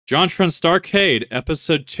JonTron's StarCade,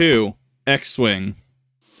 Episode 2, X-Wing.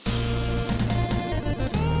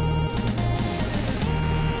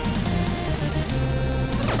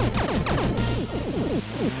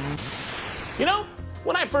 You know,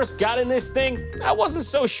 when I first got in this thing, I wasn't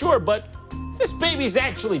so sure, but this baby's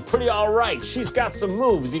actually pretty all right. She's got some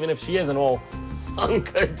moves, even if she isn't all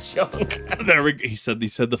hunk of junk. There we go. He said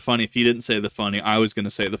the funny. If he didn't say the funny, I was going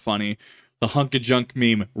to say the funny. The hunk of junk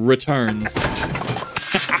meme returns.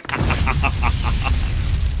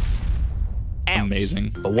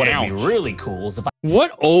 Amazing. But what would be really cool is if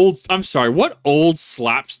what old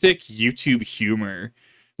slapstick YouTube humor?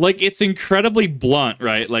 Like, it's incredibly blunt,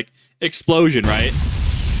 right? Like, explosion, right?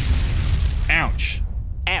 Ouch.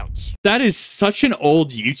 Ouch. That is such an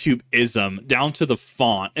old YouTube-ism, down to the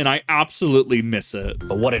font, and I absolutely miss it.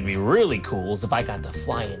 But what'd be really cool is if I got to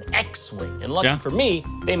fly an X-Wing. And lucky for me,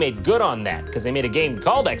 they made good on that, because they made a game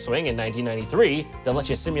called X-Wing in 1993 that lets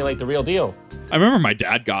you simulate the real deal. I remember my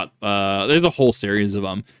dad got, there's a whole series of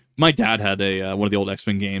them. My dad had a one of the old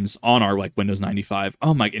X-Wing games on our, like, Windows 95.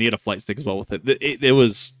 Oh my, and he had a flight stick as well with it. It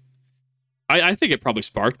was... I think it probably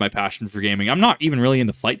sparked my passion for gaming. I'm not even really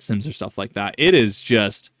into flight sims or stuff like that. It is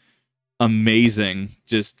just amazing,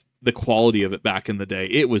 just the quality of it back in the day.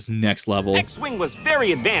 It was next level. X-Wing was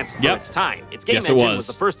very advanced for its time. Its game engine was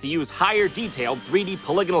the first to use higher detailed 3D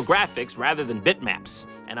polygonal graphics rather than bitmaps.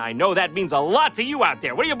 And I know that means a lot to you out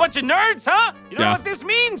there. What are you, a bunch of nerds, huh? You know what this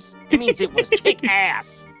means? It means it was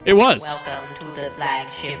kick-ass. It was. Welcome to the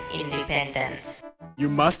flagship Independence. You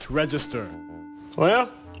must register. Well,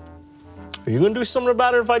 are you gonna do something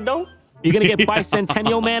about it if I don't? You gonna get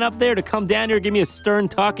Bicentennial Man up there to come down here and give me a stern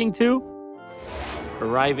talking to?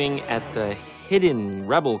 Arriving at the hidden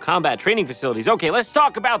Rebel combat training facilities. Okay, let's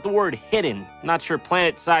talk about the word hidden. Not sure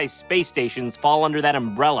planet-sized space stations fall under that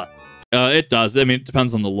umbrella. It does. I mean, it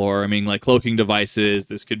depends on the lore. I mean, like cloaking devices,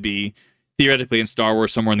 this could be theoretically in Star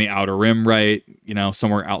Wars somewhere in the Outer Rim, right? You know,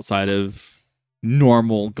 somewhere outside of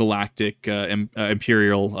normal galactic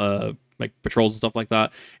Imperial like patrols and stuff like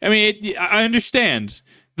that. I mean, I understand.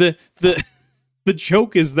 The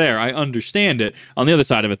joke is there. I understand it. On the other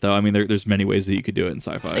side of it, though, I mean, there's many ways that you could do it in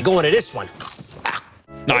sci-fi. They go into this one.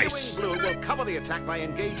 Nice. Blue will cover the attack by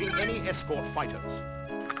engaging any escort fighters.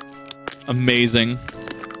 Amazing.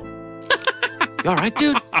 You all right,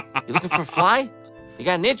 dude? You looking for a fly? You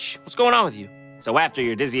got an itch? What's going on with you? So after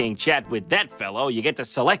your dizzying chat with that fellow, you get to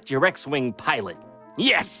select your X-Wing pilot.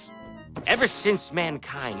 Yes! Ever since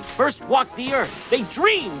mankind first walked the Earth, they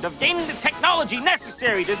dreamed of gaining the technology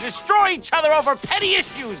necessary to destroy each other over petty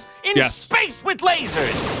issues in space with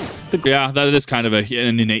lasers. Yeah, that is kind of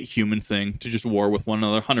an innate human thing, to just war with one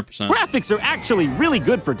another, 100%. Graphics are actually really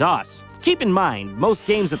good for DOS. Keep in mind, most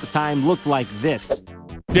games at the time looked like this.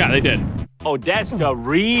 Yeah, they did. Oh, that's the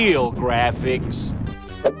real graphics.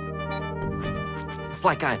 It's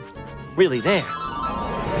like I'm really there.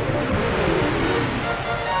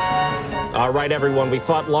 All right, everyone, we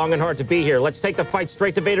fought long and hard to be here. Let's take the fight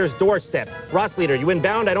straight to Vader's doorstep. Ross Leader, you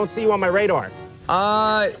inbound? I don't see you on my radar.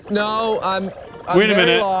 No, I'm Wait a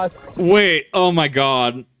minute. lost. Wait, oh my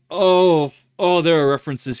god. Oh, there are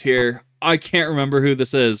references here. I can't remember who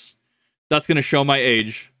this is. That's gonna show my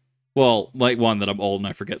age. Well, like one that I'm old and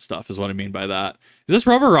I forget stuff is what I mean by that. Is this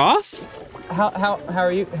Robert Ross? How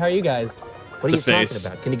are you guys? What are you talking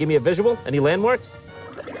about? Can you give me a visual? Any landmarks?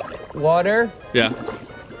 Water, Yeah.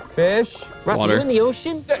 fish. Ross, are you in the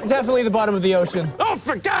ocean? Definitely the bottom of the ocean. Oh,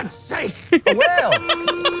 for God's sake! A whale.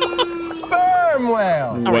 Sperm whale.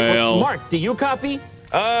 All right, well, Mark, do you copy?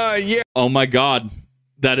 Yeah. Oh my god.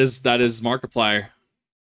 That is Markiplier.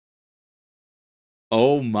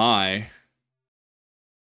 Oh my.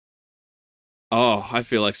 Oh, I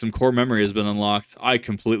feel like some core memory has been unlocked. I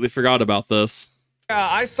completely forgot about this.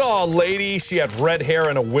 I saw a lady, she had red hair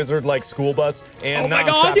and a wizard-like school bus, and now I'm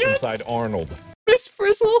trapped inside Arnold. Miss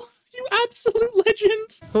Frizzle, you absolute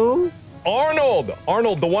legend. Who? Arnold!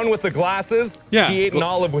 Arnold, the one with the glasses. Yeah. He ate an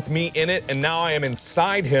olive with me in it, and now I am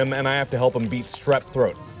inside him, and I have to help him beat strep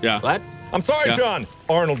throat. Yeah. What? I'm sorry, Sean.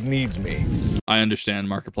 Arnold needs me. I understand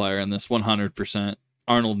Markiplier in this 100%.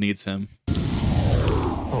 Arnold needs him.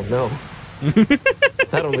 Oh, no.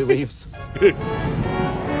 That only leaves. Hey,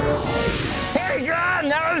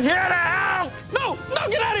 John, I was here to help. No,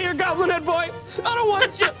 get out of here, Goblin Head Boy. I don't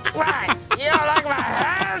want you. Why? You don't like my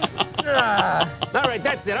hand? All right,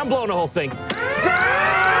 that's it. I'm blowing the whole thing.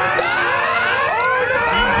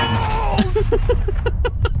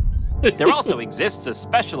 There also exists a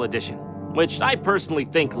special edition, which I personally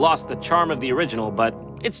think lost the charm of the original, but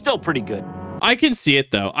it's still pretty good. I can see it,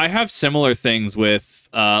 though. I have similar things with,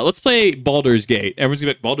 let's play Baldur's Gate. Everyone's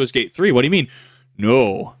gonna be like, Baldur's Gate 3, what do you mean?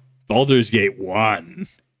 No, Baldur's Gate 1.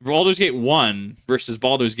 Baldur's Gate 1 versus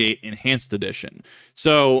Baldur's Gate Enhanced Edition.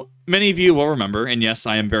 So many of you will remember, and yes,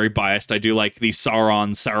 I am very biased. I do like the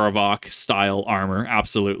Sauron Saravok style armor.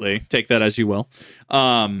 Absolutely. Take that as you will.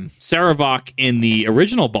 Saravok in the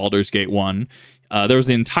original Baldur's Gate 1, there was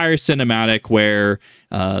the entire cinematic where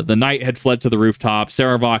the knight had fled to the rooftop.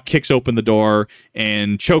 Saravok kicks open the door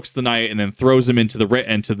and chokes the knight, and then throws him into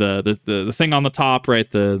the thing on the top, right,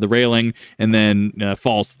 the railing, and then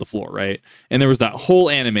falls to the floor, right. And there was that whole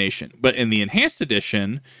animation. But in the Enhanced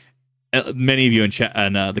Edition, many of you in chat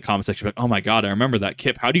and the comment section are like, "Oh my god, I remember that,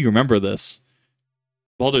 Kip. How do you remember this?"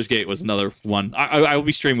 Baldur's Gate was another one. I will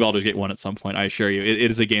be streaming Baldur's Gate 1 at some point. I assure you,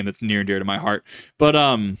 it is a game that's near and dear to my heart. But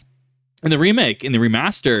in the remake, in the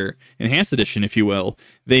remaster, Enhanced Edition, if you will,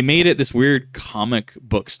 they made it this weird comic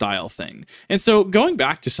book style thing. And so going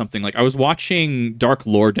back to something like I was watching Dark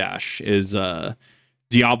Lore Dash is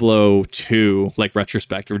Diablo 2 like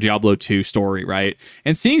retrospect or Diablo 2 story, right?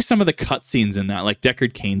 And seeing some of the cutscenes in that, like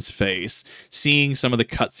Deckard Cain's face, seeing some of the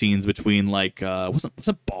cutscenes between like was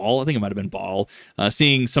it Ball? I think it might have been Ball.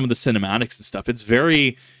 Seeing some of the cinematics and stuff. It's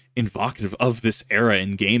very evocative of this era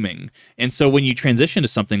in gaming. And so when you transition to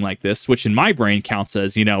something like this, which in my brain counts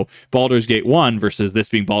as, you know, Baldur's Gate 1 versus this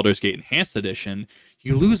being Baldur's Gate Enhanced Edition,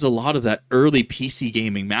 you lose a lot of that early PC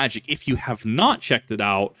gaming magic. If you have not checked it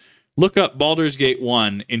out, look up Baldur's Gate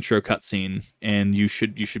 1 intro cutscene, and you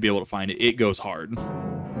should be able to find it. It goes hard.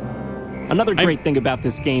 Another great thing about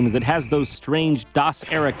this game is it has those strange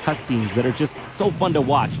DOS-era cutscenes that are just so fun to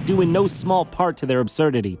watch, due in no small part to their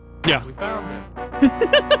absurdity. Yeah. We found him.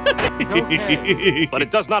 But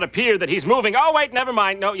it does not appear that he's moving. Oh, wait, never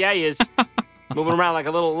mind. No, yeah, he is. Moving around like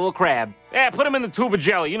a little crab. Yeah, put him in the tube of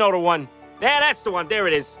jelly. You know the one. Yeah, that's the one. There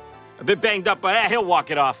it is. A bit banged up, but he'll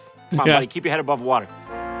walk it off. Come on, buddy. Keep your head above water.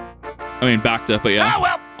 I mean, backed up, but yeah. Oh,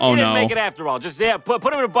 well. Oh, he didn't no. make it after all. Just,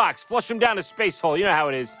 put him in a box. Flush him down the space hole. You know how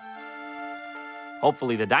it is.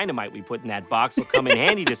 Hopefully the dynamite we put in that box will come in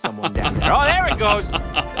handy to someone down there. Oh, there it goes.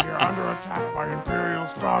 You're under attack by Imperial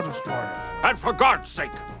Star Destroyers. And for God's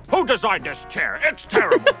sake, who designed this chair? It's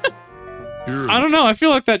terrible. I don't know. I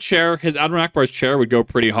feel like that chair, his Admiral Akbar's chair, would go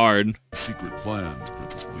pretty hard. Secret plans,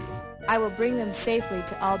 Princess Leia. I will bring them safely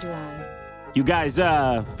to Alderaan. You guys,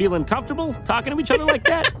 feeling comfortable talking to each other like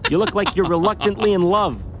that? You look like you're reluctantly in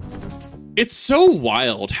love. It's so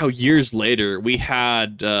wild how years later we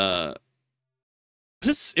had... it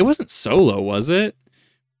wasn't Solo, was it?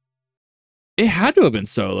 It had to have been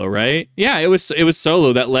Solo, right? Yeah, it was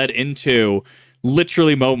Solo that led into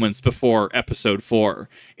literally moments before Episode 4.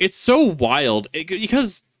 It's so wild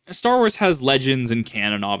because Star Wars has legends and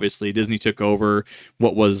canon, obviously. Disney took over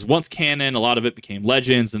what was once canon. A lot of it became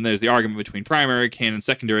legends, and there's the argument between primary canon,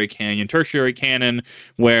 secondary canon, tertiary canon,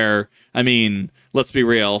 where, I mean, let's be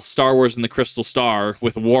real, Star Wars and the Crystal Star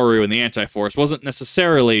with Waru and the Anti-Force wasn't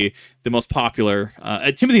necessarily the most popular.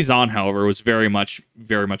 Timothy Zahn, however, was very much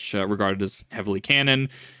regarded as heavily canon.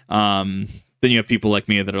 Then you have people like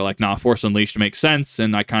me that are like, nah, Force Unleashed makes sense,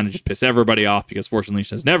 and I kind of just piss everybody off because Force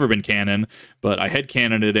Unleashed has never been canon, but I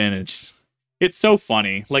headcanon it in, and it's so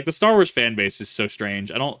funny. Like, the Star Wars fan base is so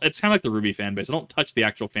strange. It's kind of like the Ruby fan base. I don't touch the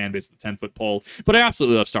actual fan base of the 10-foot pole, but I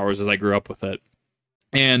absolutely love Star Wars as I grew up with it.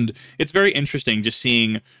 And it's very interesting just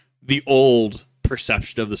seeing the old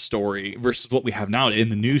perception of the story versus what we have now in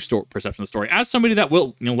the new perception of the story. As somebody that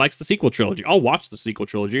likes the sequel trilogy, I'll watch the sequel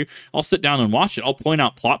trilogy. I'll sit down and watch it. I'll point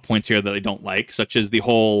out plot points here that I don't like, such as the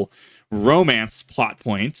whole romance plot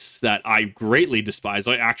points that I greatly despise.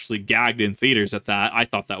 I actually gagged in theaters at that. I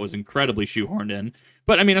thought that was incredibly shoehorned in.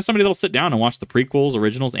 But I mean, as somebody that'll sit down and watch the prequels,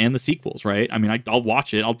 originals, and the sequels, right? I mean, I'll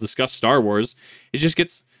watch it. I'll discuss Star Wars. It just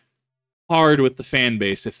gets hard with the fan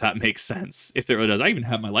base, if that makes sense. If it really does. I even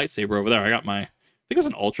have my lightsaber over there. I got my... I think it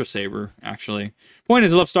was an Ultra Saber, actually. Point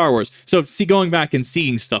is, I love Star Wars. So going back and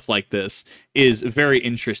seeing stuff like this is very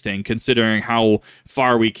interesting, considering how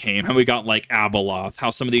far we came, how we got like Abeloth, how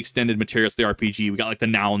some of the extended materials, the RPG, we got like the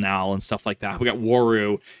Nal and stuff like that. We got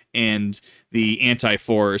Waru and the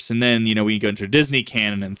Anti-Force, and then, we go into Disney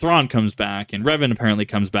canon, and Thrawn comes back, and Revan apparently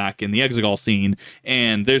comes back in the Exegol scene,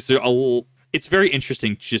 and there's it's very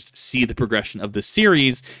interesting to just see the progression of the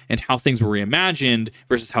series and how things were reimagined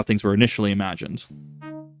versus how things were initially imagined.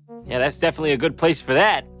 Yeah, that's definitely a good place for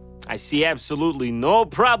that. I see absolutely no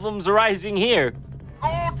problems arising here.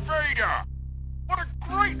 Lord Vader! What a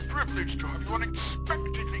great privilege to have you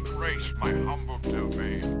unexpectedly grace my humble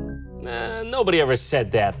domain. Nobody ever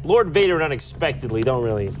said that. Lord Vader and unexpectedly don't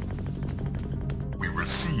really... We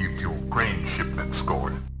received your grain shipment,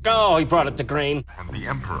 Scord. Oh, he brought it to grain. And the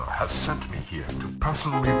Emperor has sent me here to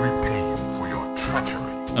personally repay you for your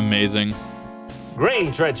treachery. Amazing.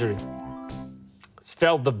 Grain treachery. It's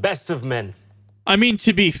failed the best of men. I mean,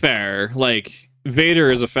 to be fair, like, Vader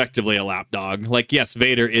is effectively a lapdog. Like, yes,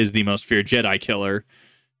 Vader is the most feared Jedi killer,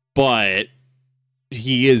 but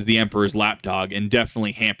he is the Emperor's lapdog and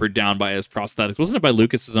definitely hampered down by his prosthetics. Wasn't it by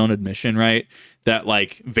Lucas's own admission, right? That,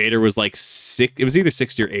 like, Vader was, like, it was either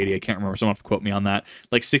 60 or 80. I can't remember. Someone have to quote me on that.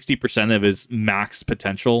 Like, 60% of his max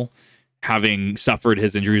potential having suffered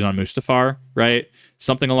his injuries on Mustafar, right?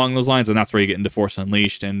 Something along those lines, and that's where you get into Force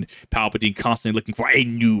Unleashed and Palpatine constantly looking for a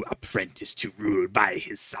new apprentice to rule by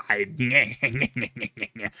his side.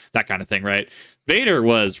 That kind of thing, right? Vader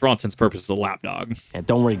was, for all intents and purposes, a lapdog. Yeah,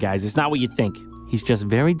 don't worry, guys. It's not what you think. He's just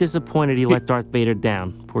very disappointed he let Darth Vader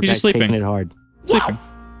down. Poor He's guy's just sleeping. taking it hard. Sleeping.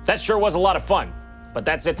 Wow, that sure was a lot of fun. But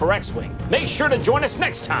that's it for X-Wing. Make sure to join us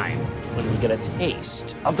next time when we get a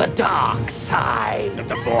taste of the dark side Of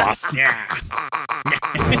the Force. Yeah.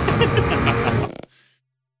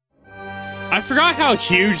 I forgot how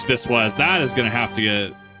huge this was. That is going to have to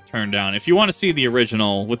get turned down. If you want to see the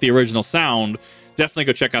original with the original sound, definitely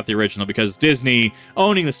go check out the original, because Disney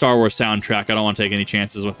owning the Star Wars soundtrack, I don't want to take any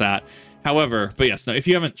chances with that. However, but yes, no, if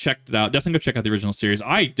you haven't checked it out, definitely go check out the original series.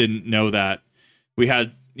 I didn't know that we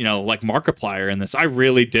had, you know, like Markiplier in this. I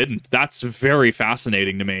really didn't. That's very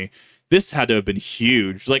fascinating to me. This had to have been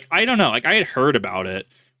huge. Like, I don't know. Like, I had heard about it,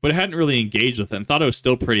 but I hadn't really engaged with it and thought it was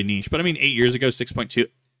still pretty niche. But I mean, 8 years ago, 6.2.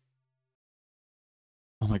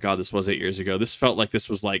 Oh my God, this was 8 years ago. This felt like this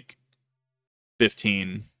was like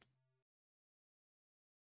 15.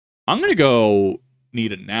 I'm going to go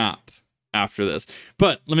need a nap after this.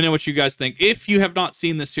 But let me know what you guys think. If you have not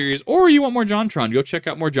seen this series or you want more JonTron, go check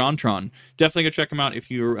out more JonTron. Definitely go check them out if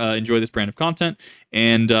you enjoy this brand of content.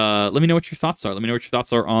 And let me know what your thoughts are. Let me know what your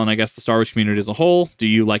thoughts are on, I guess, the Star Wars community as a whole. Do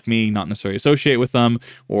you, like me, not necessarily associate with them?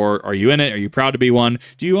 Or are you in it? Are you proud to be one?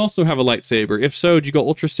 Do you also have a lightsaber? If so, do you go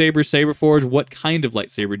Ultra Saber, Saber Forge? What kind of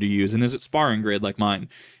lightsaber do you use? And is it sparring grade like mine?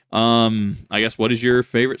 I guess, what is your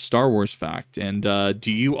favorite Star Wars fact? And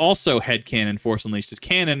do you also headcanon Force Unleashed as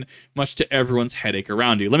canon, much to everyone's headache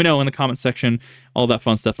around you? Let me know in the comment section. All that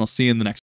fun stuff, and I'll see you in the next